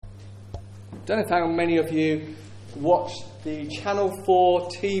don't know how many of you watched the Channel 4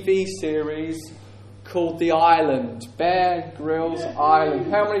 TV series called The Island, Bear Grylls Island.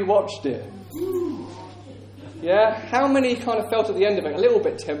 How many watched it? Yeah? How many kind of felt at the end of it a little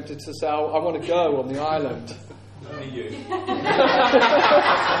bit tempted to say, I want to go on the island? Only you.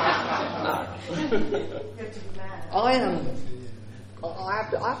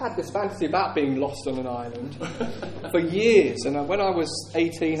 I've had this fantasy about being lost on an island for years, and when I was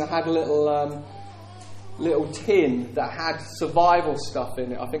 18 I had a little tin that had survival stuff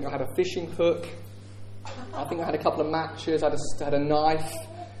in it. I think I had a fishing hook, I think I had a couple of matches, I had a knife,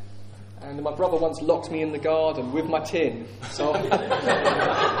 and my brother once locked me in the garden with my tin, so I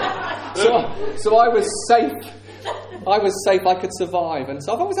was safe. I could survive. And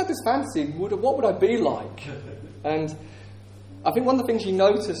so I've always had this fantasy, what would I be like? And I think one of the things you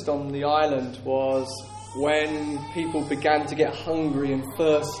noticed on the island was when people began to get hungry and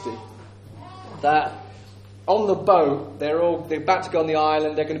thirsty, that on the boat, they're about to go on the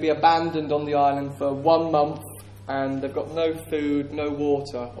island, they're going to be abandoned on the island for 1 month, and they've got no food, no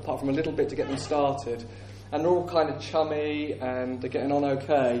water, apart from a little bit to get them started. And they're all kind of chummy, and they're getting on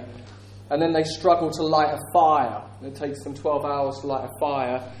okay. And then they struggle to light a fire. It takes them 12 hours to light a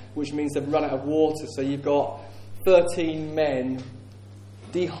fire, which means they've run out of water. So you've got 13 men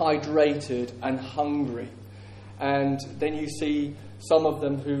dehydrated and hungry. And then you see some of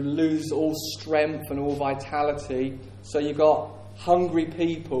them who lose all strength and all vitality. So you've got hungry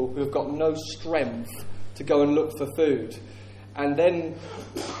people who have got no strength to go and look for food. And then,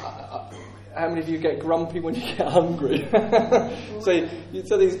 how many of you get grumpy when you get hungry? So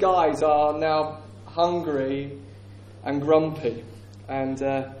these guys are now hungry and grumpy. And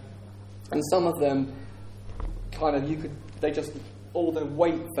some of them all their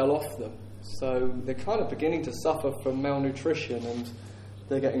weight fell off them. So they're kind of beginning to suffer from malnutrition and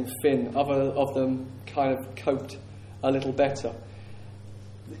they're getting thin. Other of them kind of coped a little better.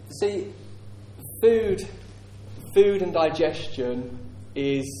 See, food and digestion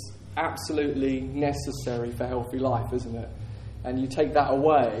is absolutely necessary for healthy life, isn't it? And you take that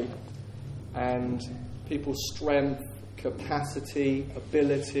away and people's strength, capacity,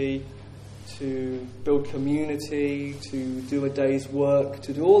 ability to build community, to do a day's work,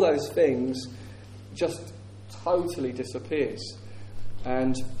 to do all those things just totally disappears.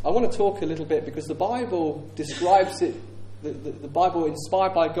 And I want to talk a little bit because the Bible describes it, the Bible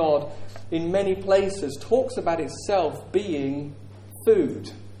inspired by God in many places talks about itself being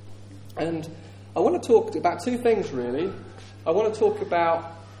food. And I want to talk about two things really. I want to talk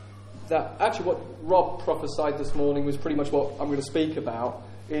about that, actually what Rob prophesied this morning was pretty much what I'm going to speak about,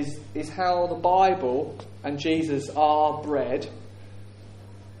 is how the Bible and Jesus are bread,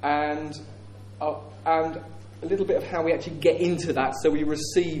 and a little bit of how we actually get into that, so we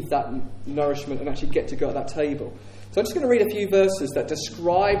receive that nourishment and actually get to go at that table. So I'm just going to read a few verses that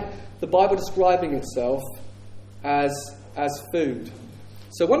describe the Bible describing itself as food.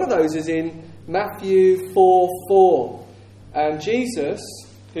 So one of those is in Matthew 4:4, and Jesus,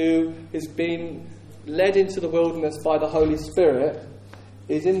 who has been led into the wilderness by the Holy Spirit,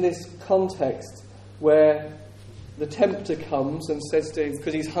 is in this context where the tempter comes and says to him,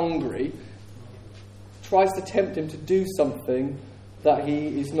 because he's hungry, tries to tempt him to do something that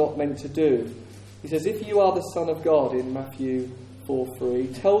he is not meant to do. He says, if you are the Son of God, in Matthew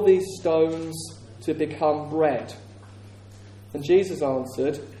 4:3, tell these stones to become bread. And Jesus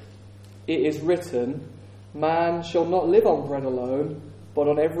answered, it is written, man shall not live on bread alone, but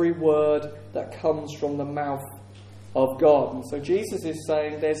on every word that comes from the mouth of God. And so Jesus is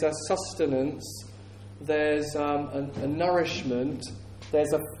saying there's a sustenance, there's a nourishment,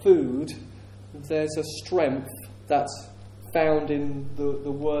 there's a food, there's a strength that's found in the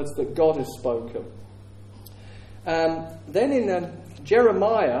words that God has spoken. Then in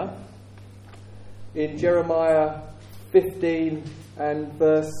Jeremiah 15 and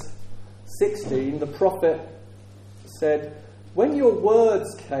verse 16, the prophet said, when your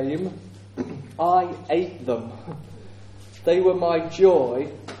words came, I ate them. They were my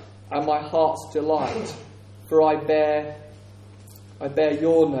joy and my heart's delight, for I bear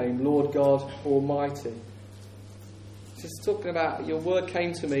your name, Lord God Almighty. Just talking about your word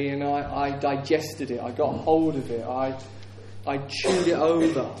came to me and I digested it, I got hold of it, I chewed it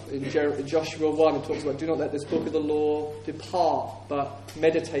over. In Joshua 1 it talks about do not let this book of the law depart, but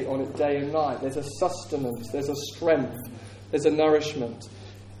meditate on it day and night. There's a sustenance, there's a strength, there's a nourishment.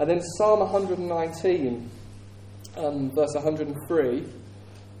 And then Psalm 119 verse 103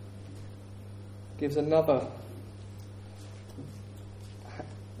 gives another.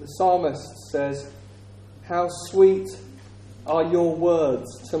 The psalmist says, how sweet are your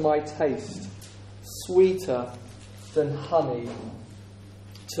words to my taste, sweeter than honey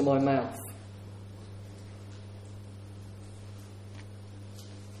to my mouth.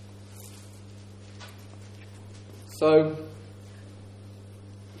 So,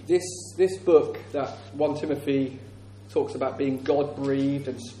 this book that 1 Timothy talks about being God-breathed,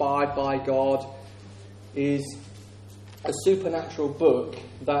 inspired by God, is a supernatural book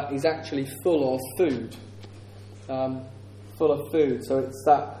that is actually full of food. So it's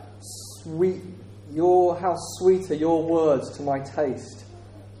that sweet, how sweet are your words to my taste,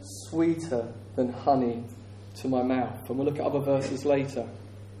 sweeter than honey to my mouth. And we'll look at other verses later.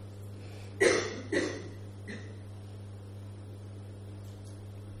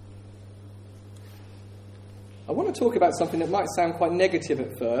 I want to talk about something that might sound quite negative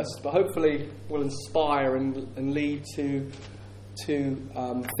at first, but hopefully will inspire and lead to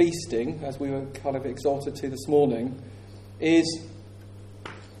feasting, as we were kind of exhorted to this morning, is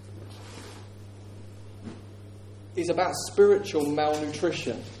about spiritual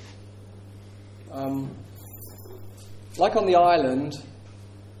malnutrition. Like on the island,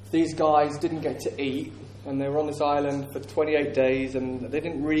 these guys didn't get to eat, and they were on this island for 28 days, and they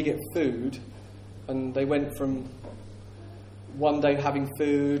didn't really get food. And they went from one day having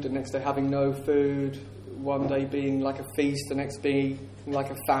food, the next day having no food, one day being like a feast, the next being like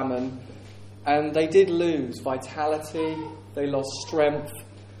a famine. And they did lose vitality, they lost strength,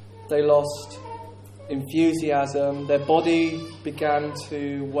 they lost enthusiasm, their body began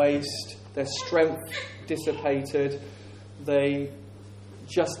to waste, their strength dissipated. They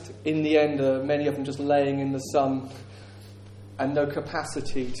just, in the end, many of them just laying in the sun and no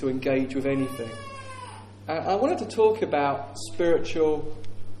capacity to engage with anything. I wanted to talk about spiritual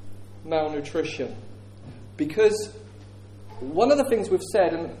malnutrition because one of the things we've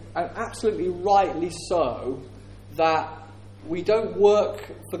said, and absolutely rightly so, that we don't work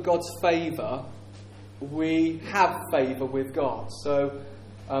for God's favour, we have favour with God. So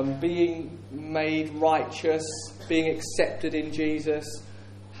being made righteous, being accepted in Jesus,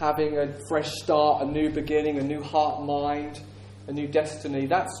 having a fresh start, a new beginning, a new heart, mind, a new destiny,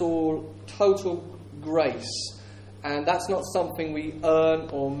 that's all total grace, and that's not something we earn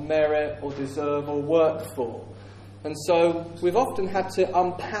or merit or deserve or work for. And so we've often had to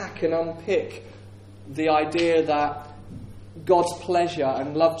unpack and unpick the idea that God's pleasure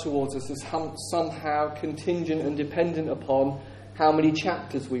and love towards us is somehow contingent and dependent upon how many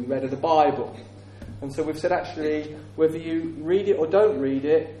chapters we read of the Bible. And so we've said actually whether you read it or don't read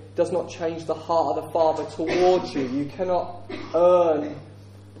it does not change the heart of the Father towards you. You cannot earn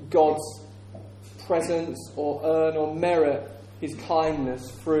God's presence or earn or merit his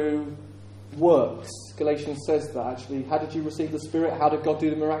kindness through works. Galatians says that actually. How did you receive the Spirit? How did God do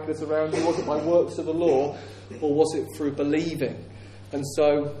the miraculous around you? Was it by works of the law or was it through believing? And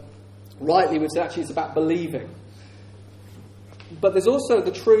so rightly we've said actually it's about believing. But there's also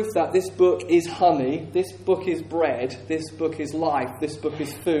the truth that this book is honey, this book is bread, this book is life, this book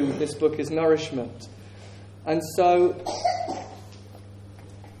is food, this book is nourishment. And so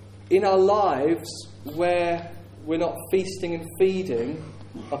in our lives where we're not feasting and feeding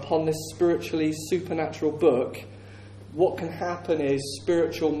upon this spiritually supernatural book, what can happen is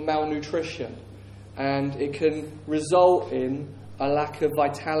spiritual malnutrition, and it can result in a lack of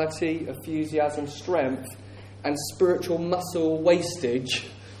vitality, enthusiasm, strength, and spiritual muscle wastage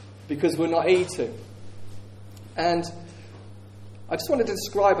because we're not eating. And I just wanted to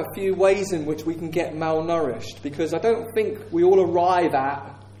describe a few ways in which we can get malnourished, because I don't think we all arrive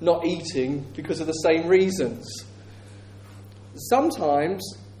at not eating because of the same reasons. Sometimes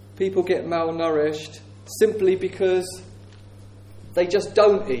people get malnourished simply because they just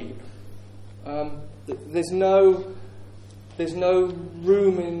don't eat. There's no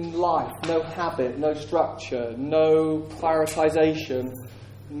room in life, no habit, no structure, no prioritization,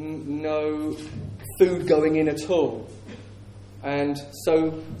 no food going in at all. And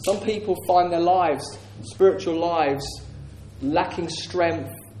so some people find their lives, spiritual lives, lacking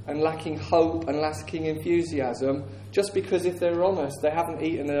strength and lacking hope and lacking enthusiasm, just because, if they're honest, they haven't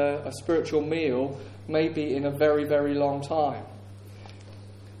eaten a spiritual meal maybe in a very, very long time.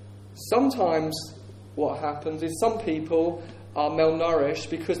 Sometimes what happens is some people are malnourished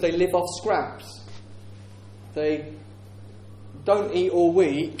because they live off scraps. They don't eat all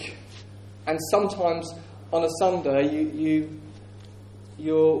week, and sometimes on a Sunday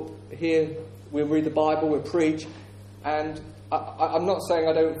you're here, we'll read the Bible, we'll preach, and I'm not saying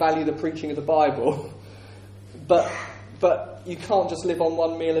I don't value the preaching of the Bible, but you can't just live on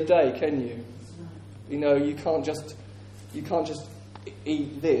one meal a day, can you? You know, you can't just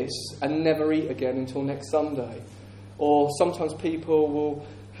eat this and never eat again until next Sunday. Or sometimes people will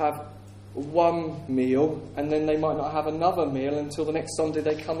have one meal, and then they might not have another meal until the next Sunday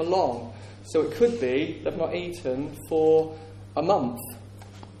they come along. So it could be they've not eaten for a month,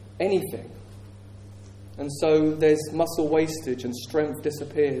 anything. And so there's muscle wastage and strength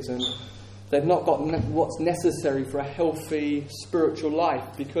disappears, and they've not got what's necessary for a healthy spiritual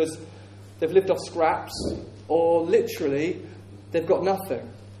life because they've lived off scraps, or literally they've got nothing.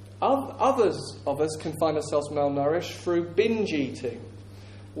 Others of us can find ourselves malnourished through binge eating.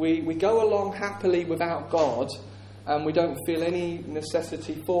 We go along happily without God, and we don't feel any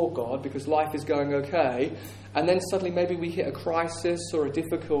necessity for God because life is going okay, and then suddenly maybe we hit a crisis or a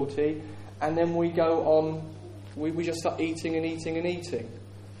difficulty, and then we go on, we just start eating and eating and eating.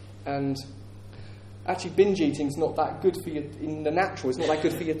 And actually binge eating is not that good for you in the natural. It's not that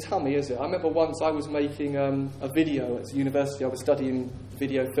good for your tummy, is it? I remember once I was making a video at university. I was studying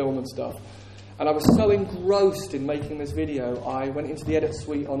video film and stuff. And I was so engrossed in making this video, I went into the edit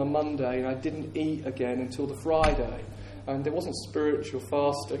suite on a Monday and I didn't eat again until the Friday. And it wasn't spiritual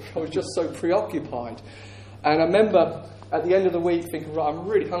fasting. I was just so preoccupied. And I remember at the end of the week thinking, right, I'm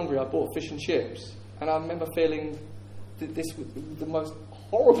really hungry. I bought fish and chips. And I remember feeling this was the most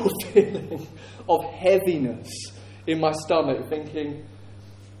horrible feeling of heaviness in my stomach, thinking,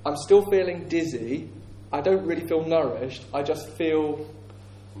 I'm still feeling dizzy. I don't really feel nourished. I just feel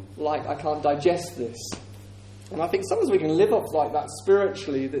like I can't digest this. And I think sometimes we can live off like that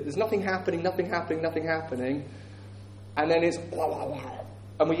spiritually, that there's nothing happening, and then it's blah, blah, blah,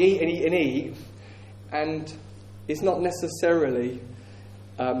 and we eat and eat and eat, and it's not necessarily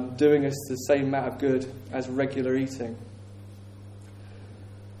doing us the same amount of good as regular eating.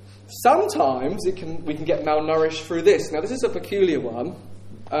 Sometimes we can get malnourished through this. Now, this is a peculiar one.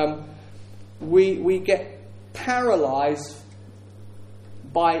 We get paralysed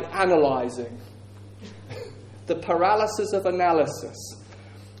by analysing. The paralysis of analysis.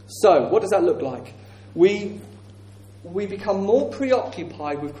 So, what does that look like? We become more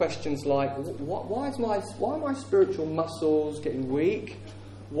preoccupied with questions like, why are my spiritual muscles getting weak?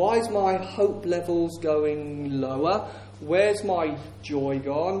 Why is my hope levels going lower? Where's my joy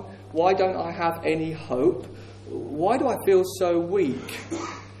gone? Why don't I have any hope? Why do I feel so weak?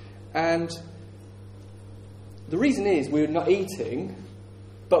 And the reason is we're not eating,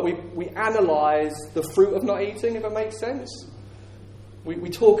 but we analyse the fruit of not eating, if it makes sense. We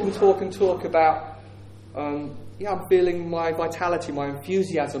talk about, I'm feeling my vitality, my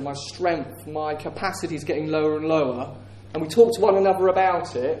enthusiasm, my strength, my capacity is getting lower and lower. And we talk to one another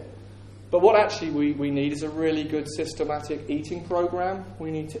about it. But what actually we need is a really good systematic eating program.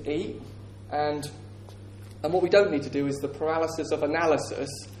 We need to eat. And what we don't need to do is the paralysis of analysis.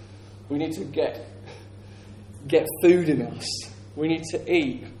 We need to get food in us. We need to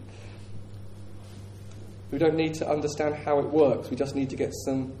eat. We don't need to understand how it works. We just need to get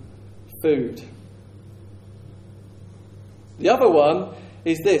some food. The other one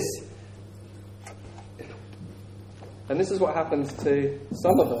is this. And this is what happens to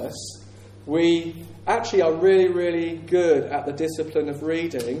some of us. We actually are really, really good at the discipline of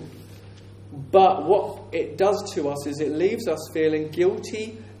reading. But what it does to us is it leaves us feeling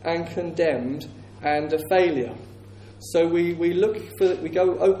guilty and condemned and a failure. So we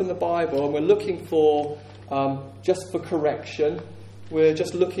go open the Bible and we're looking for just for correction. We're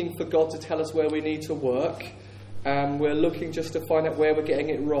just looking for God to tell us where we need to work. And we're looking just to find out where we're getting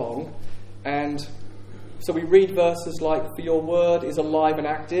it wrong. And so we read verses like, for your word is alive and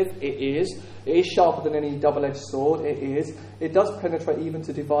active. It is. It is sharper than any double-edged sword. It is. It does penetrate even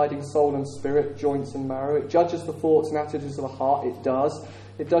to dividing soul and spirit, joints and marrow. It judges the thoughts and attitudes of the heart. It does.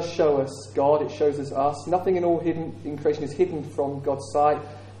 It does show us God. It shows us us. Nothing in creation is hidden from God's sight.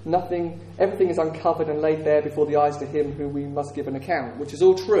 Everything is uncovered and laid bare before the eyes to him whom we must give an account, which is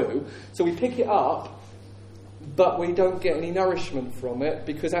all true. So we pick it up, but we don't get any nourishment from it,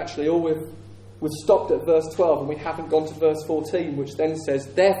 because actually we've stopped at verse 12 and we haven't gone to verse 14, which then says,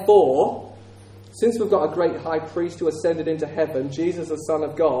 therefore, since we've got a great high priest who ascended into heaven, Jesus the Son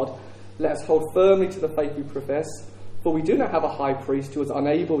of God, let us hold firmly to the faith we profess. For we do not have a high priest who is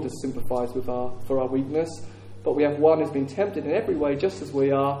unable to sympathise for our weakness, but we have one who has been tempted in every way just as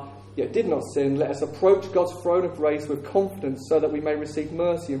we are, yet did not sin. Let us approach God's throne of grace with confidence so that we may receive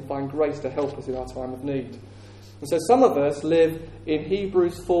mercy and find grace to help us in our time of need. And so some of us live in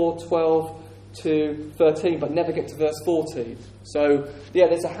Hebrews 4:12 to 13, but never get to verse 14. So,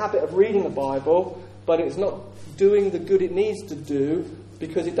 there's a habit of reading the Bible, but it's not doing the good it needs to do,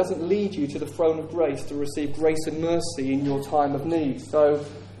 because it doesn't lead you to the throne of grace to receive grace and mercy in your time of need. So,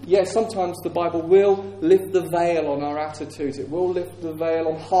 sometimes the Bible will lift the veil on our attitudes. It will lift the veil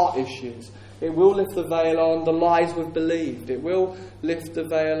on heart issues. It will lift the veil on the lies we've believed. It will lift the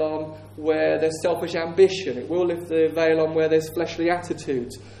veil on where there's selfish ambition. It will lift the veil on where there's fleshly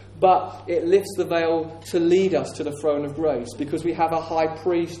attitudes. But it lifts the veil to lead us to the throne of grace, because we have a high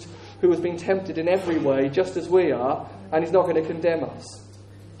priest who has been tempted in every way, just as we are, and he's not going to condemn us.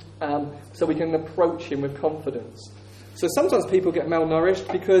 So we can approach him with confidence. So sometimes people get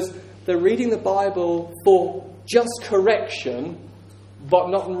malnourished because they're reading the Bible for just correction, but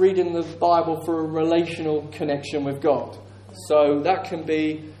not reading the Bible for a relational connection with God. So that can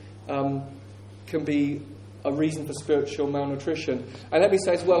be a reason for spiritual malnutrition. And let me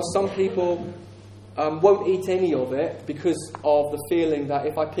say as well, some people won't eat any of it because of the feeling that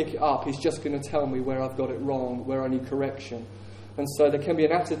if I pick it up, he's just going to tell me where I've got it wrong, where I need correction. And so there can be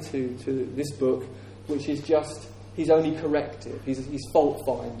an attitude to this book which is just, he's only corrective, he's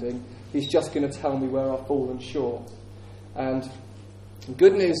fault-finding, he's just going to tell me where I've fallen short. And the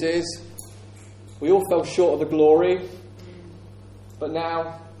good news is, we all fell short of the glory, but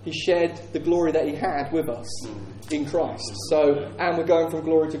now he shared the glory that he had with us in Christ. And we're going from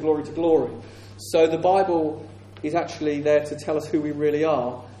glory to glory to glory. So the Bible is actually there to tell us who we really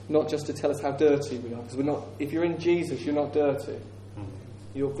are, not just to tell us how dirty we are. Because if you're in Jesus, you're not dirty.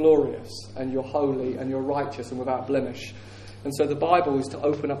 You're glorious, and you're holy, and you're righteous, and without blemish. And so the Bible is to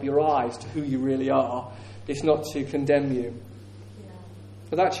open up your eyes to who you really are. It's not to condemn you.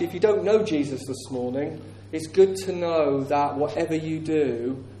 But actually, if you don't know Jesus this morning, it's good to know that whatever you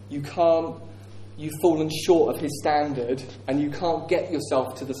do, you've fallen short of his standard, and you can't get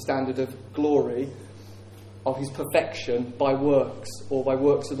yourself to the standard of glory, of his perfection, by works, or by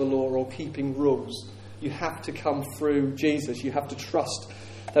works of the law, or keeping rules. You have to come through Jesus. You have to trust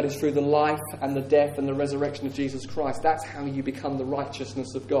that it's through the life and the death and the resurrection of Jesus Christ. That's how you become the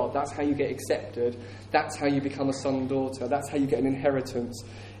righteousness of God. That's how you get accepted. That's how you become a son and daughter. That's how you get an inheritance.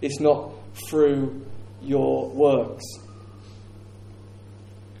 It's not through your works.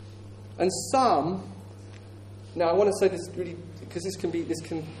 And now I want to say this really, because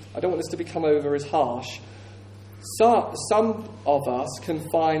I don't want this to become over as harsh. Some of us can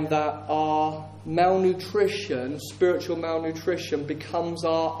find that our malnutrition, spiritual malnutrition, becomes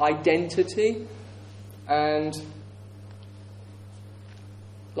our identity. And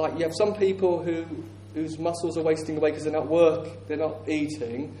like you have some people whose muscles are wasting away because they're not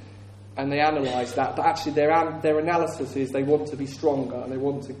eating, and they analyse that, but actually their analysis is they want to be stronger and they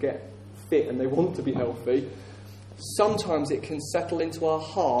want to get fit and they want to be healthy. Sometimes it can settle into our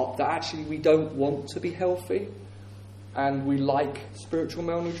heart that actually we don't want to be healthy, and we like spiritual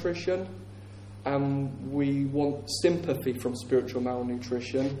malnutrition, and we want sympathy from spiritual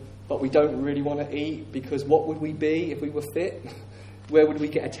malnutrition, but we don't really want to eat, because what would we be if we were fit? Where would we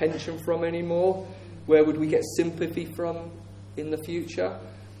get attention from anymore? Where would we get sympathy from in the future?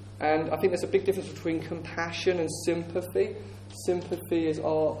 And I think there's a big difference between compassion and sympathy. Sympathy is,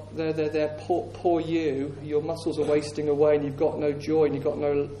 they're poor you, your muscles are wasting away and you've got no joy and you've got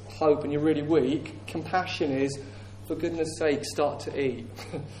no hope and you're really weak. Compassion is, for goodness sake, start to eat.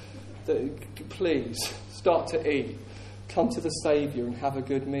 Please, start to eat. Come to the Saviour and have a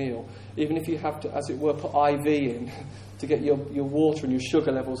good meal. Even if you have to, as it were, put IV in to get your water and your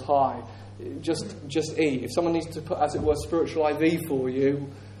sugar levels high. Just eat. If someone needs to put, as it were, spiritual IV for you,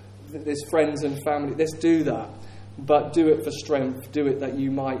 there's friends and family, let's do that. But do it for strength. Do it that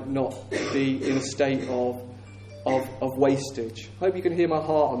you might not be in a state of wastage. I hope you can hear my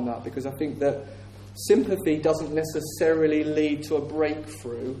heart on that, because I think that sympathy doesn't necessarily lead to a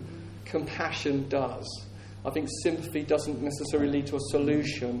breakthrough. Compassion does. I think sympathy doesn't necessarily lead to a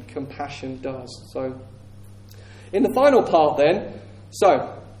solution. Compassion does. So, in the final part then,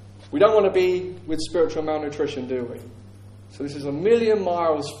 we don't want to be with spiritual malnutrition, do we? So this is a million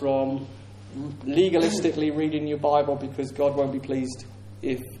miles from legalistically reading your Bible, because God won't be pleased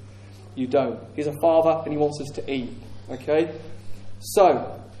if you don't. He's a father and he wants us to eat. Okay?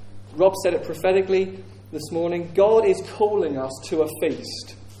 So, Rob said it prophetically this morning. God is calling us to a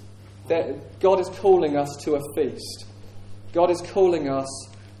feast. God is calling us to a feast. God is calling us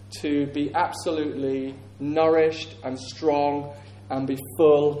to be absolutely nourished and strong and be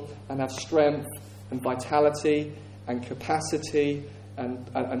full and have strength and vitality and capacity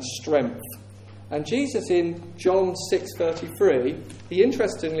and strength. And Jesus in John 6:33, he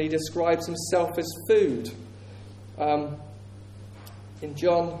interestingly describes himself as food. In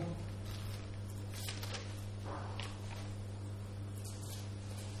John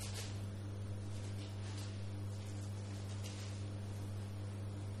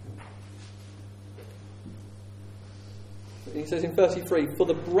he says in 33, for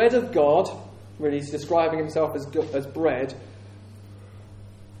the bread of God, really he's describing himself as bread,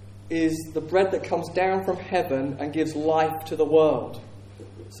 is the bread that comes down from heaven and gives life to the world.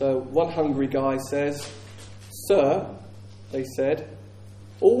 So one hungry guy says, "Sir," they said,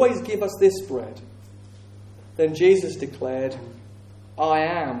 "always give us this bread." Then Jesus declared, "I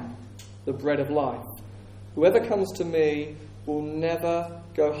am the bread of life. Whoever comes to me will never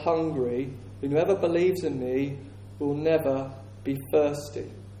go hungry. Whoever believes in me will never be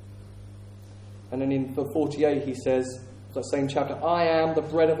thirsty." And then in verse 48 he says, that same chapter, "I am the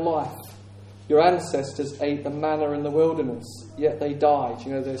bread of life. Your ancestors ate the manna in the wilderness, yet they died."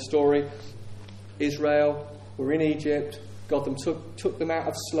 You know their story. Israel were in Egypt. God took them out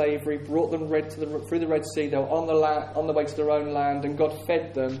of slavery, brought them through the Red Sea. They were on the way to their own land, and God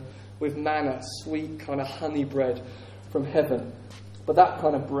fed them with manna, sweet kind of honey bread from heaven. But that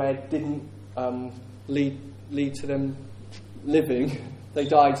kind of bread didn't lead to them living. They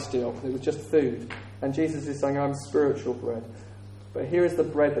died still. It was just food. And Jesus is saying, "I'm spiritual bread. But here is the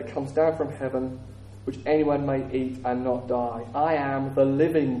bread that comes down from heaven, which anyone may eat and not die. I am the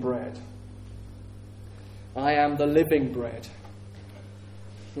living bread." I am the living bread.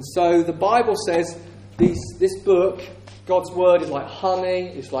 And so the Bible says this book, God's word, is like honey,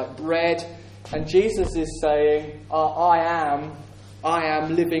 it's like bread. And Jesus is saying, I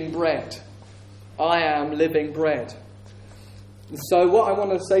am living bread. I am living bread. And so what I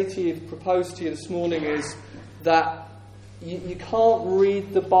want to say to you, propose to you this morning is that you can't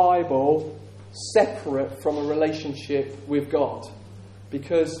read the Bible separate from a relationship with God.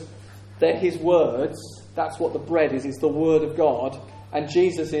 Because they're his words. That's what the bread is. It's the word of God. And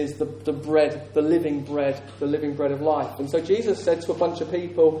Jesus is the bread, the living bread of life. And so Jesus said to a bunch of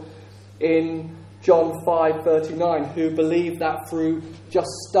people in John 5:39 who believed that through just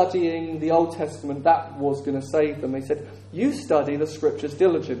studying the Old Testament that was going to save them. He said, "You study the scriptures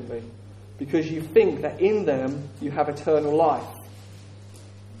diligently because you think that in them you have eternal life.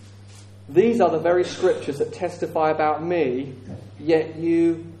 These are the very scriptures that testify about me, yet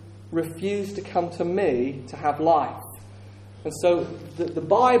you refuse to come to me to have life." And so the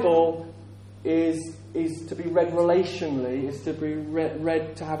Bible is to be read relationally, is to be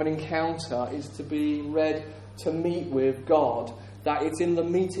read to have an encounter, is to be read to meet with God. That it's in the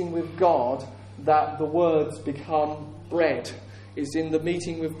meeting with God that the words become bread. It's in the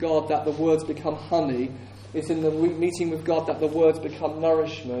meeting with God that the words become honey. It's in the meeting with God that the words become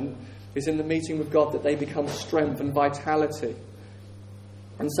nourishment. It's in the meeting with God that they become strength and vitality.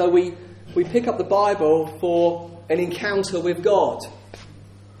 And so we pick up the Bible for an encounter with God.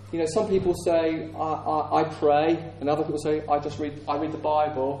 You know, some people say, I pray, and other people say, I read the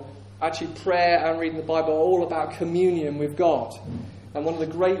Bible. Actually, prayer and reading the Bible are all about communion with God. And one of the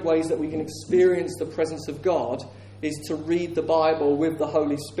great ways that we can experience the presence of God is to read the Bible with the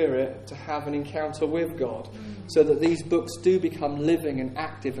Holy Spirit, to have an encounter with God, so that these books do become living and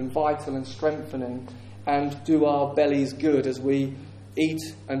active and vital and strengthening and do our bellies good as we eat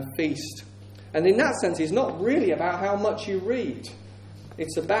and feast. And in that sense, it's not really about how much you read.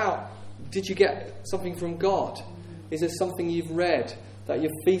 It's about, did you get something from God? Is there something you've read that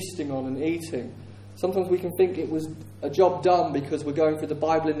you're feasting on and eating? Sometimes we can think it was a job done because we're going through the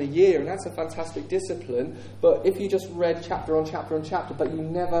Bible in a year, and that's a fantastic discipline. But if you just read chapter on chapter on chapter, but you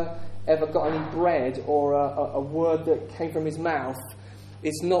never ever got any bread or a word that came from his mouth,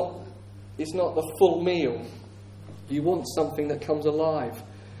 it's not the full meal. You want something that comes alive.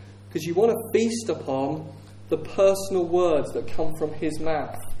 Because you want to feast upon the personal words that come from his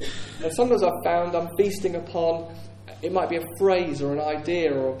mouth. And sometimes I've found I'm feasting upon, it might be a phrase or an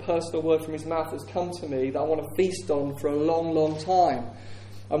idea or a personal word from his mouth that's come to me that I want to feast on for a long, long time.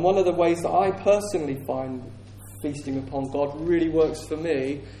 And one of the ways that I personally find feasting upon God really works for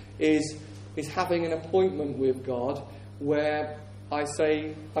me is having an appointment with God where I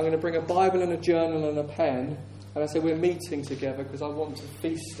say, I'm going to bring a Bible and a journal and a pen. And I say, we're meeting together because I want to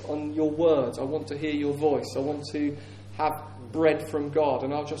feast on your words. I want to hear your voice. I want to have bread from God.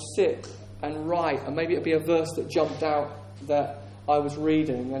 And I'll just sit and write. And maybe it'll be a verse that jumped out that I was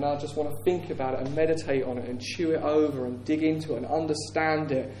reading. And I just want to think about it and meditate on it and chew it over and dig into it and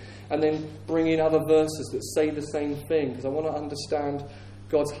understand it. And then bring in other verses that say the same thing because I want to understand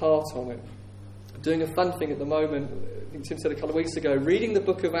God's heart on it. I'm doing a fun thing at the moment. I think Tim said a couple of weeks ago, reading the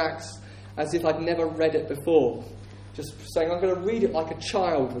book of Acts as if I'd never read it before. Just saying, I'm going to read it like a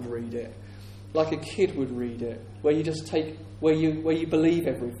child would read it. Like a kid would read it. Where you just take, where you believe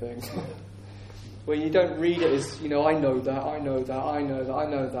everything. Where you don't read it as, I know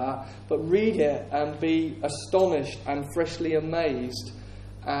that. But read it and be astonished and freshly amazed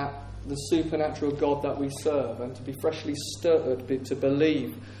at the supernatural God that we serve. And to be freshly stirred to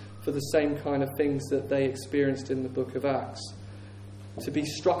believe for the same kind of things that they experienced in the book of Acts. to be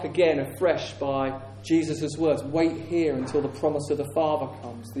struck again afresh by Jesus' words. Wait here until the promise of the Father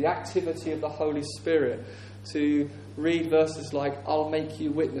comes. The activity of the Holy Spirit. To read verses like, I'll make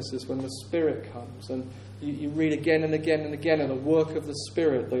you witnesses when the Spirit comes. And you read again and again and again of the work of the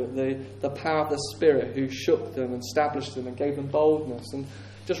Spirit, the power of the Spirit who shook them and established them and gave them boldness. And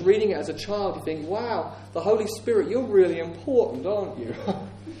just reading it as a child, you think, wow, the Holy Spirit, you're really important, aren't you?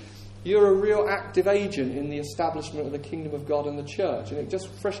 You're a real active agent in the establishment of the kingdom of God and the church. And it just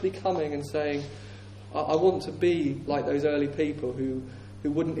freshly coming and saying, I want to be like those early people who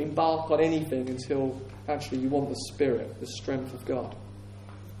wouldn't embark on anything until actually you want the Spirit, the strength of God.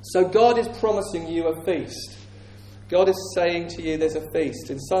 So God is promising you a feast. God is saying to you there's a feast.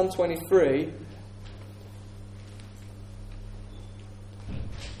 In Psalm 23,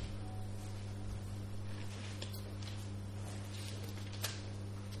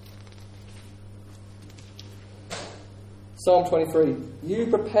 Psalm 23, you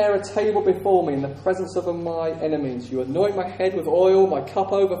prepare a table before me in the presence of my enemies. You anoint my head with oil, my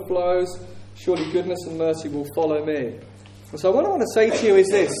cup overflows. Surely goodness and mercy will follow me. And so what I want to say to you is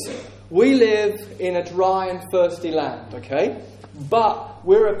this. We live in a dry and thirsty land, okay? But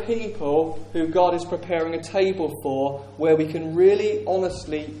we're a people who God is preparing a table for where we can really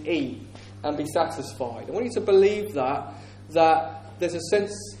honestly eat and be satisfied. I want you to believe that there's a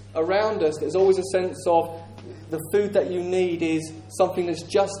sense around us, there's always a sense of the food that you need is something that's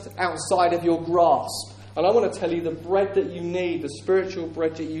just outside of your grasp. And I want to tell you the bread that you need, the spiritual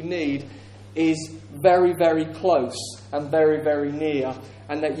bread that you need, is very, very close and very, very near,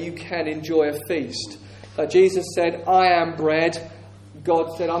 and that you can enjoy a feast. Jesus said, I am bread.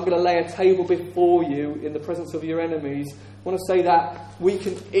 God said, I'm going to lay a table before you in the presence of your enemies. I want to say that we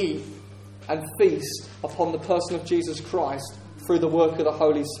can eat and feast upon the person of Jesus Christ through the work of the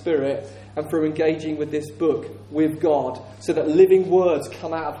Holy Spirit and through engaging with this book with God, so that living words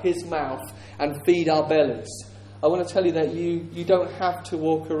come out of his mouth and feed our bellies. I want to tell you that you don't have to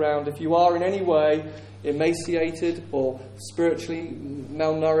walk around, if you are in any way emaciated or spiritually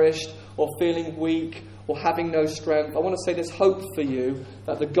malnourished or feeling weak or having no strength. I want to say there's hope for you,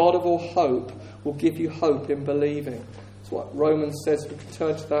 that the God of all hope will give you hope in believing. That's what Romans says. We can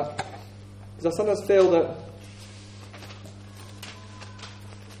turn to that. Because I sometimes feel that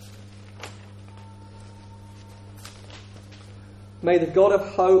may the God of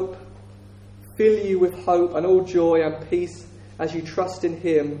hope fill you with hope and all joy and peace as you trust in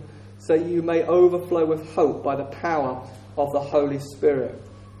him, so you may overflow with hope by the power of the Holy Spirit.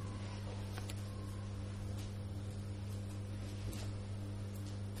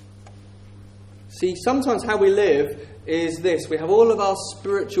 See, sometimes how we live is this. We have all of our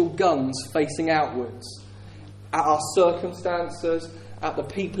spiritual guns facing outwards. At our circumstances, at the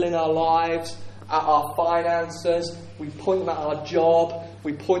people in our lives, at our finances. We point them at our job.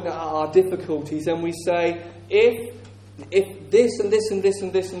 We point them at our difficulties. And we say, if this and this and this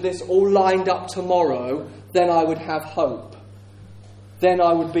and this and this all lined up tomorrow, then I would have hope. Then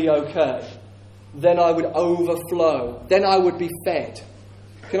I would be okay. Then I would overflow. Then I would be fed.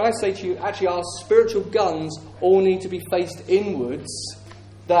 Can I say to you, actually our spiritual guns all need to be faced inwards.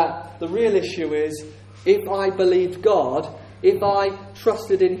 That the real issue is, if I believed God, if I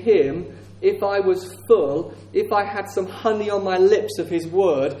trusted in him, if I was full, if I had some honey on my lips of his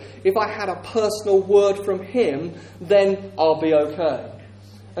word, if I had a personal word from him, then I'll be okay.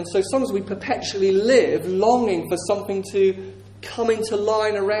 And so sometimes we perpetually live longing for something to come into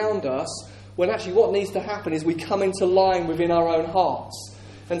line around us, when actually what needs to happen is we come into line within our own hearts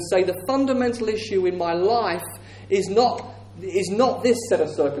and say the fundamental issue in my life is not this set of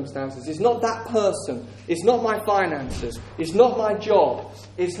circumstances, it's not that person, it's not my finances, it's not my job,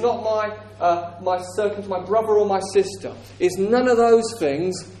 it's not my brother or my sister, it's none of those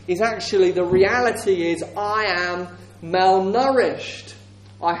things. It's actually the reality is I am malnourished.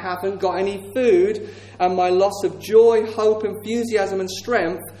 I haven't got any food, and my loss of joy, hope, enthusiasm and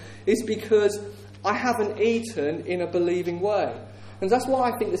strength is because I haven't eaten in a believing way. And that's why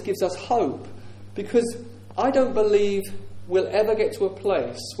I think this gives us hope, because I don't believe we'll ever get to a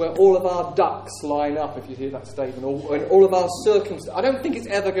place where all of our ducks line up, if you hear that statement, or in all of our circumstances. I don't think it's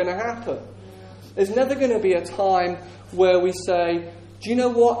ever going to happen. There's never going to be a time where we say, do you know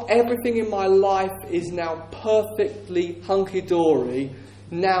what? Everything in my life is now perfectly hunky-dory.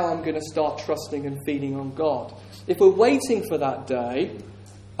 Now I'm going to start trusting and feeding on God. If we're waiting for that day,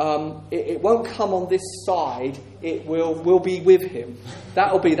 it won't come on this side. It will be with him.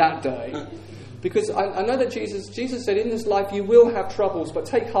 That'll be that day. Because I know that Jesus said, in this life you will have troubles, but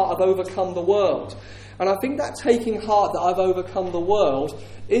take heart, I've overcome the world. And I think that taking heart that I've overcome the world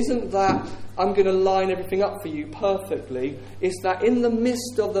isn't that I'm going to line everything up for you perfectly. It's that in the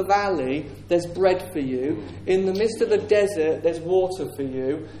midst of the valley, there's bread for you. In the midst of the desert, there's water for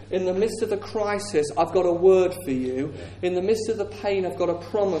you. In the midst of the crisis, I've got a word for you. In the midst of the pain, I've got a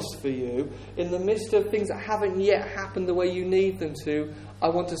promise for you. In the midst of things that haven't yet happened the way you need them to, I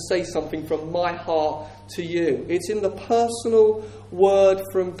want to say something from my heart to you. It's in the personal word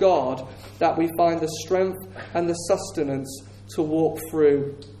from God that we find the strength and the sustenance to walk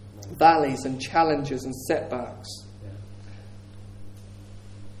through valleys and challenges and setbacks.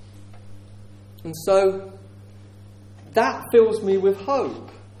 And so that fills me with hope,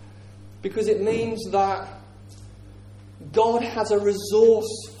 because it means that God has a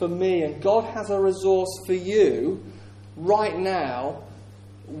resource for me and God has a resource for you right now,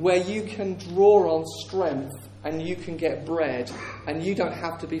 where you can draw on strength and you can get bread and you don't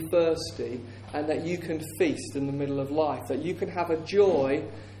have to be thirsty, and that you can feast in the middle of life, that you can have a joy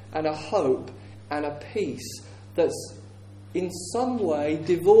and a hope and a peace that's in some way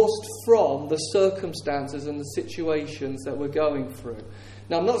divorced from the circumstances and the situations that we're going through.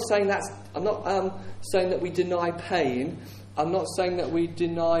 Now, I'm not saying that we deny pain. I'm not saying that we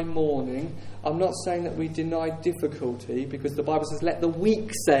deny mourning. I'm not saying that we deny difficulty, because the Bible says, let the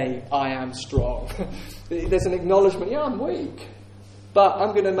weak say, I am strong. There's an acknowledgement, yeah, I'm weak. But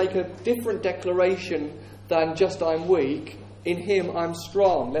I'm going to make a different declaration than just I'm weak. In him I'm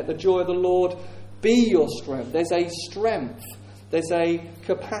strong. Let the joy of the Lord be your strength. There's a strength. There's a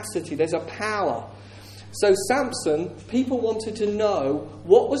capacity. There's a power. So Samson, people wanted to know,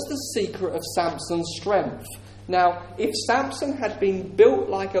 what was the secret of Samson's strength? Now, if Samson had been built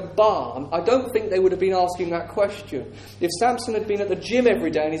like a barn, I don't think they would have been asking that question. If Samson had been at the gym every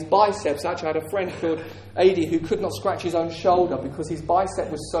day and his biceps, actually I had a friend called Adi who could not scratch his own shoulder because his bicep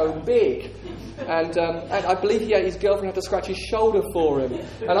was so big. And I believe his girlfriend had to scratch his shoulder for him.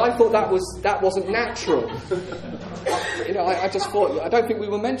 And I thought that wasn't natural. I just thought, I don't think we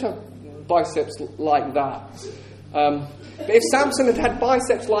were meant to have biceps like that. But if Samson had had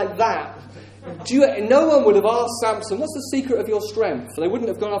biceps like that, no one would have asked Samson, what's the secret of your strength? They wouldn't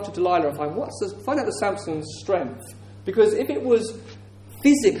have gone after Delilah and find out the Samson's strength. Because if it was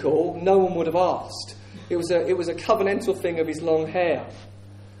physical, no one would have asked. It was a covenantal thing of his long hair.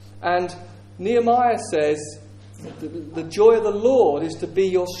 And Nehemiah says, the joy of the Lord is to be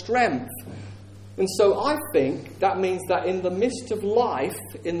your strength. And so I think that means that in the midst of life,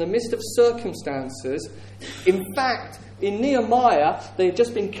 in the midst of circumstances, in fact, in Nehemiah, they had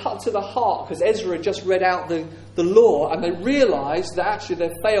just been cut to the heart because Ezra had just read out the law, and they realised that actually they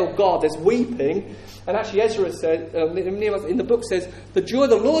failed God. There's weeping. And actually Ezra said, Nehemiah in the book says, the joy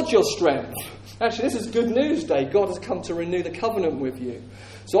of the Lord's your strength. Actually, this is good news day. God has come to renew the covenant with you.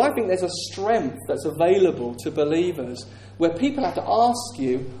 So I think there's a strength that's available to believers where people have to ask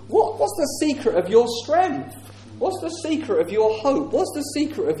you, what's the secret of your strength? What's the secret of your hope? What's the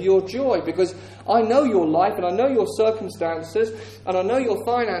secret of your joy? Because I know your life and I know your circumstances and I know your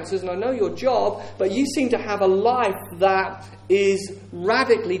finances and I know your job, but you seem to have a life that is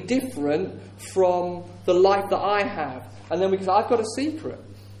radically different from the life that I have. And then because I've got a secret.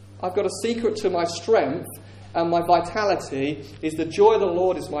 I've got a secret to my strength, and my vitality is the joy of the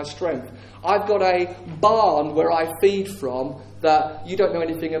Lord is my strength. I've got a barn where I feed from that you don't know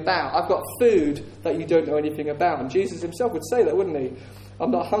anything about. I've got food that you don't know anything about. And Jesus himself would say that, wouldn't he? I'm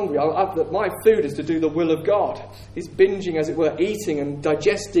not hungry. My food is to do the will of God. He's binging, as it were, eating and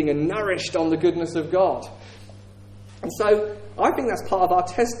digesting and nourished on the goodness of God. And so I think that's part of our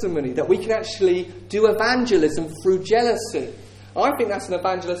testimony, that we can actually do evangelism through jealousy. I think that's an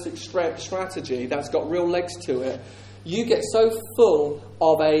evangelistic strategy that's got real legs to it. You get so full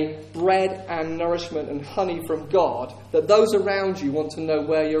of a bread and nourishment and honey from God that those around you want to know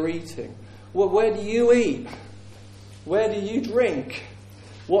where you're eating. Well, where do you eat? Where do you drink?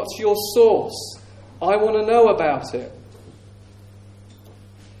 What's your source? I want to know about it.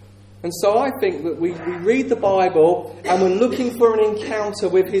 And so I think that we read the Bible and we're looking for an encounter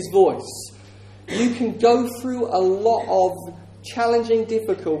with his voice. You can go through a lot of challenging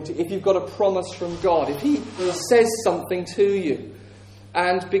difficulty if you've got a promise from God, if he says something to you.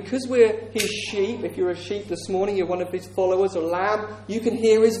 And because we're his sheep, if you're a sheep this morning, you're one of his followers, or lamb, you can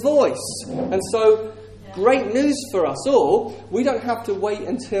hear his voice. And so, great news for us all. We don't have to wait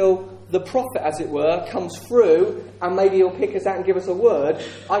until the prophet, as it were, comes through and maybe he'll pick us out and give us a word,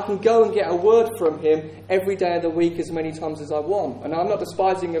 I can go and get a word from him every day of the week as many times as I want. And I'm not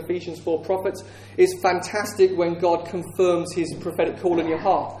despising Ephesians 4 prophets. It's fantastic when God confirms his prophetic call in your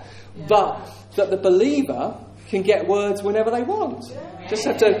heart. But that the believer can get words whenever they want. Just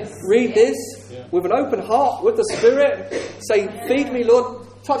have to read this with an open heart, with the Spirit. Say, feed me, Lord,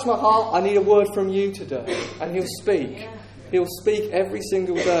 touch my heart. I need a word from you today. And he'll speak. He'll speak every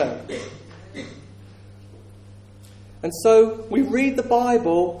single day. And so we read the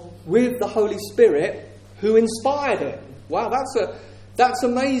Bible with the Holy Spirit who inspired it. Wow, that's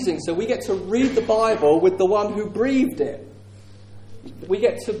amazing. So we get to read the Bible with the one who breathed it. We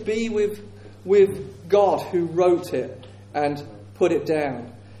get to be with God who wrote it and put it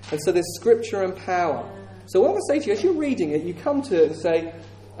down. And so there's scripture and power. So what I want to say to you, as you're reading it, you come to it and say,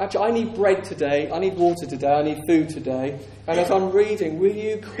 actually, I need bread today, I need water today, I need food today. And as I'm reading, will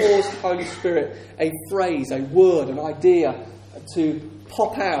you cause the Holy Spirit a phrase, a word, an idea to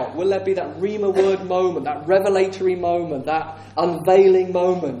pop out? Will there be that Rhema word moment, that revelatory moment, that unveiling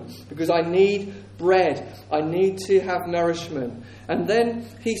moment? Because I need bread, I need to have nourishment. And then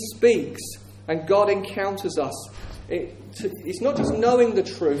he speaks, and God encounters us. It's not just knowing the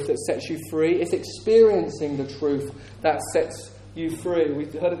truth that sets you free, it's experiencing the truth that sets you free. We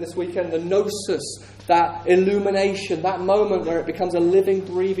heard it this weekend, the gnosis, that illumination, that moment where it becomes a living,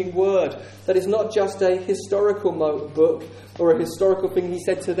 breathing word. That is not just a historical book or a historical thing he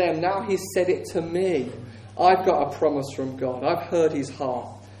said to them. Now he's said it to me. I've got a promise from God. I've heard his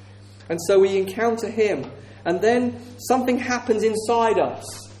heart. And so we encounter him. And then something happens inside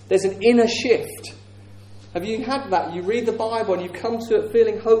us. There's an inner shift. Have you had that? You read the Bible and you come to it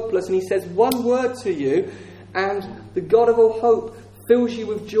feeling hopeless, and he says one word to you, and the God of all hope fills you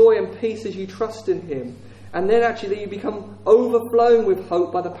with joy and peace as you trust in him. And then actually you become overflowing with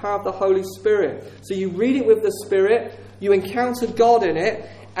hope by the power of the Holy Spirit. So you read it with the Spirit, you encounter God in it,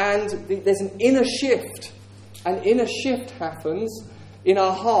 and there's an inner shift. An inner shift happens in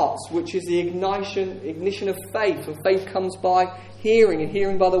our hearts, which is the ignition of faith. And faith comes by hearing, and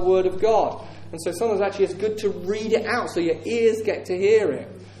hearing by the Word of God. And so sometimes actually it's good to read it out so your ears get to hear it.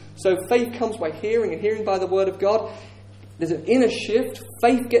 So faith comes by hearing, and hearing by the Word of God. There's an inner shift.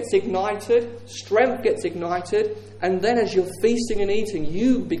 Faith gets ignited. Strength gets ignited. And then as you're feasting and eating,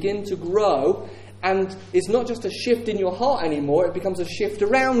 you begin to grow. And it's not just a shift in your heart anymore. It becomes a shift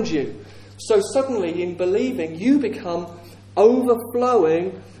around you. So suddenly in believing, you become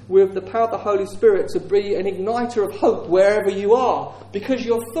overflowing with the power of the Holy Spirit to be an igniter of hope wherever you are. Because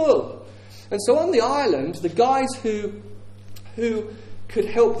you're full. And so on the island, the guys who could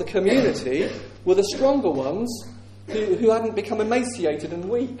help the community were the stronger ones who hadn't become emaciated and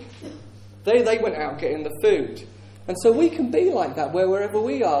weak. They went out getting the food. And so we can be like that wherever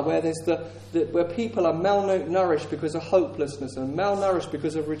we are, where there's where people are malnourished because of hopelessness, and malnourished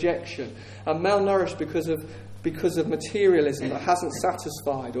because of rejection, and malnourished because of materialism that hasn't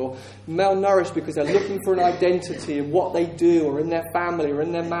satisfied, or malnourished because they're looking for an identity in what they do, or in their family, or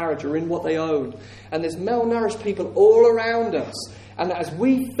in their marriage, or in what they own. And there's malnourished people all around us. And as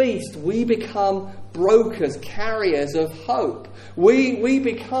we feast, we become brokers, carriers of hope. We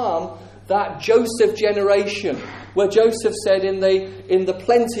become that Joseph generation, where Joseph said in the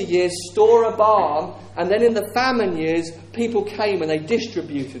plenty years, store a barn, and then in the famine years, people came and they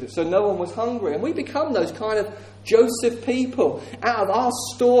distributed it, so no one was hungry. And we become those kind of Joseph people. Out of our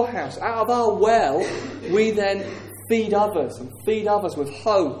storehouse, out of our well, we then feed others, and feed others with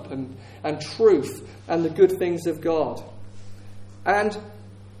hope and truth and the good things of God. And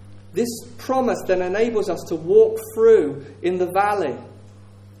this promise then enables us to walk through in the valley.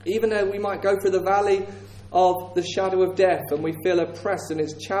 Even though we might go through the valley of the shadow of death and we feel oppressed and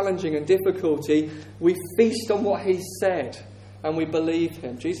it's challenging and difficulty, we feast on what he said and we believe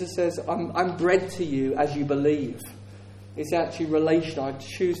him. Jesus says, I'm bread to you as you believe. It's actually relational. I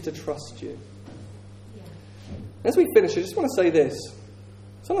choose to trust you. Yeah. As we finish, I just want to say this.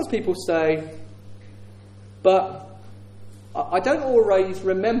 Sometimes people say, but I don't always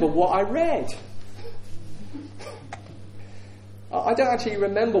remember what I read. I don't actually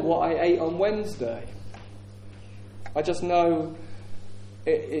remember what I ate on Wednesday. I just know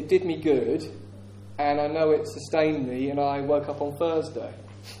it did me good, and I know it sustained me, and I woke up on Thursday.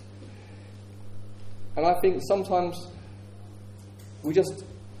 And I think sometimes we just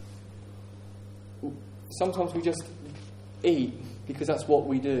eat because that's what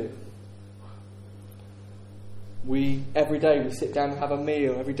we do. Every day we sit down and have a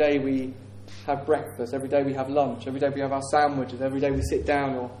meal. Every day we have breakfast. Every day we have lunch. Every day we have our sandwiches. Every day we sit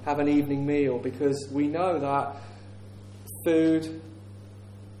down or have an evening meal, because we know that food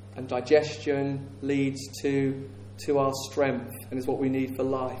and digestion leads to our strength and is what we need for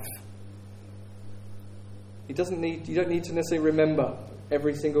life. You don't need to necessarily remember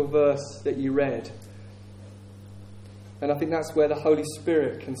every single verse that you read. And I think that's where the Holy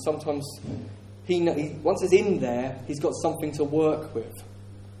Spirit can sometimes, once it's in there, he's got something to work with.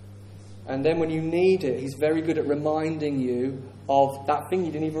 And then when you need it, he's very good at reminding you of that thing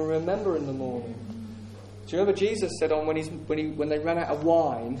you didn't even remember in the morning. Do you remember Jesus said when they ran out of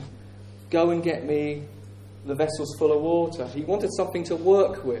wine, go and get me the vessels full of water. He wanted something to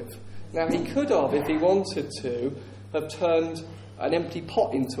work with. Now he could have, if he wanted to, have turned an empty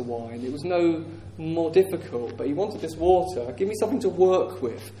pot into wine. It was no more difficult, but he wanted this water. Give me something to work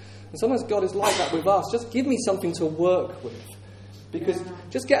with. And sometimes God is like that with us. Just give me something to work with. Because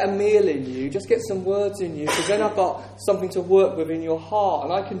just get a meal in you, just get some words in you, because then I've got something to work with in your heart,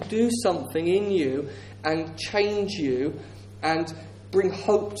 and I can do something in you and change you and bring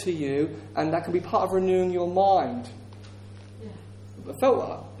hope to you, and that can be part of renewing your mind. I felt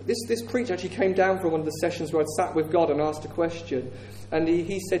like this preacher actually came down from one of the sessions where I'd sat with God and asked a question, and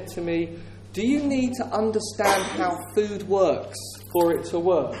he said to me, do you need to understand how food works for it to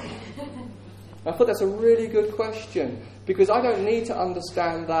work? I thought that's a really good question, because I don't need to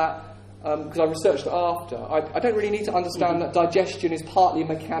understand that, because I researched it after. I don't really need to understand that digestion is partly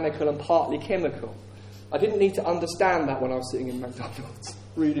mechanical and partly chemical. I didn't need to understand that when I was sitting in McDonald's,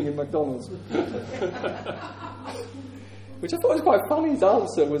 reading in McDonald's. Which I thought was quite funny. His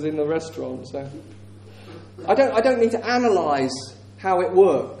answer was in the restaurant. So I don't need to analyse how it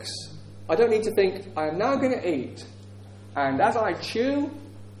works. I don't need to think, I am now going to eat, and as I chew,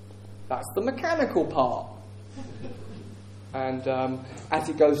 that's the mechanical part. And as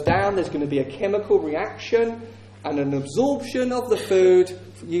it goes down, there's going to be a chemical reaction and an absorption of the food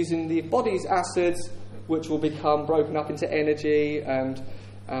using the body's acids, which will become broken up into energy and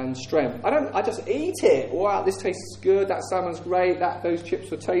strength. I just eat it. Wow, this tastes good. That salmon's great. Those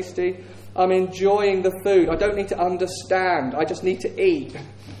chips were tasty. I'm enjoying the food. I don't need to understand. I just need to eat.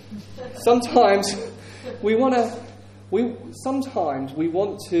 Sometimes we want to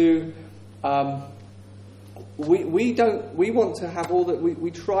have all that.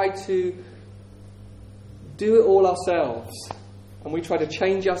 We try to do it all ourselves, and we try to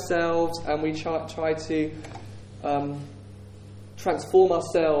change ourselves, and we try to transform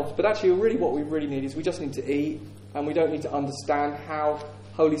ourselves. But actually, really, what we really need is we just need to eat, and we don't need to understand how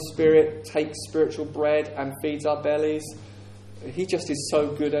Holy Spirit takes spiritual bread and feeds our bellies. He just is so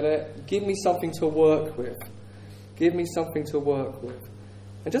good at it. Give me something to work with. Give me something to work with.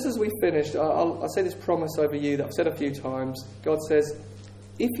 And just as we finished, I'll say this promise over you that I've said a few times. God says,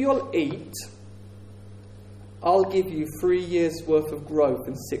 if you'll eat, I'll give you 3 years' worth of growth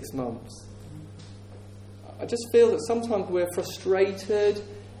in 6 months. I just feel that sometimes we're frustrated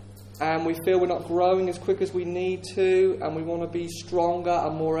and we feel we're not growing as quick as we need to, and we want to be stronger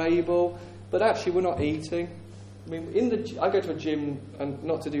and more able, but actually we're not eating. I mean, I go to a gym, and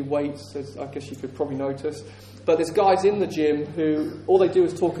not to do weights, as I guess you could probably notice, but there's guys in the gym who all they do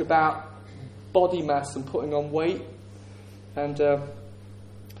is talk about body mass and putting on weight, and they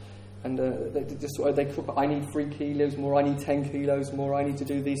talk about, I need 3 kilos more, I need 10 kilos more, I need to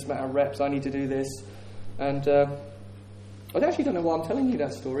do this amount of reps, I need to do this, and I actually don't know why I'm telling you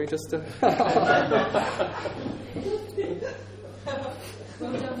that story. Just to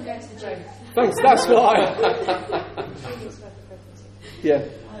Well, don't get to joke. Thanks, that's why. Yeah.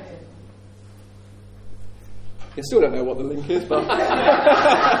 You still don't know what the link is, but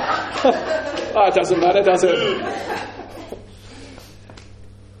it doesn't matter, does it?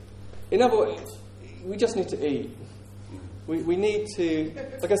 In other words, we just need to eat. We need to.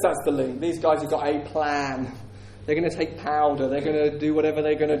 I guess that's the link. These guys have got a plan. They're going to take powder. They're going to do whatever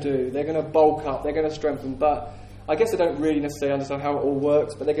they're going to do. They're going to bulk up. They're going to strengthen. But I guess they don't really necessarily understand how it all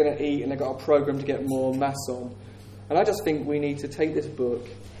works. But they're going to eat, and they've got a program to get more mass on. And I just think we need to take this book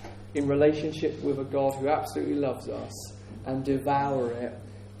in relationship with a God who absolutely loves us and devour it,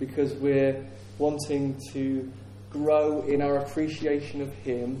 because we're wanting to grow in our appreciation of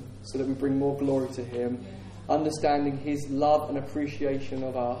Him so that we bring more glory to Him, understanding His love and appreciation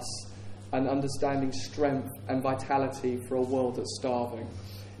of us, and understanding strength and vitality for a world that's starving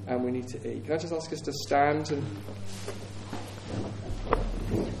and we need to eat. Can I just ask us to stand and